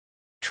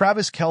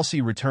Travis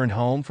Kelce returned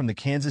home from the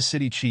Kansas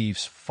City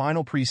Chiefs'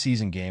 final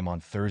preseason game on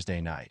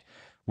Thursday night,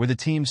 where the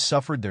team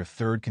suffered their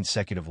third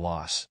consecutive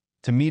loss,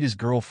 to meet his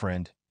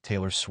girlfriend,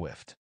 Taylor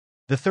Swift.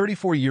 The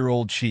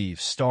 34-year-old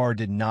Chiefs star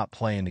did not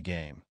play in the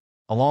game,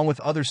 along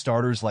with other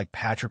starters like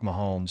Patrick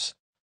Mahomes,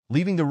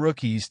 leaving the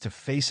rookies to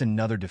face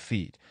another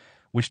defeat,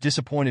 which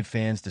disappointed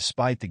fans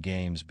despite the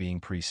games being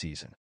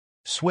preseason.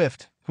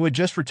 Swift, who had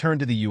just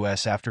returned to the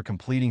U.S. after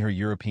completing her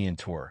European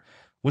tour,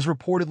 was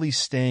reportedly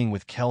staying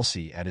with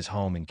Kelce at his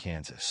home in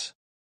Kansas.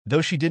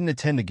 Though she didn't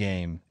attend the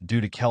game due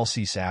to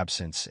Kelce's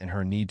absence and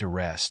her need to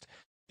rest,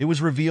 it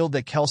was revealed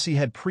that Kelce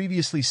had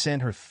previously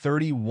sent her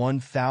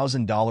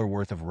 $31,000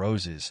 worth of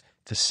roses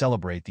to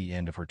celebrate the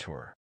end of her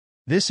tour.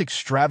 This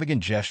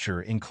extravagant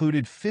gesture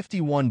included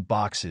 51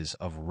 boxes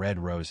of red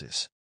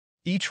roses,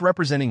 each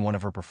representing one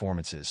of her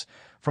performances,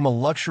 from a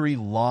luxury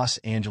Los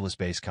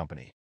Angeles-based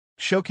company,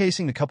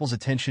 showcasing the couple's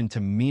attention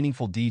to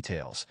meaningful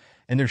details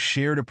and their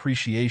shared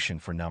appreciation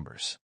for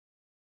numbers.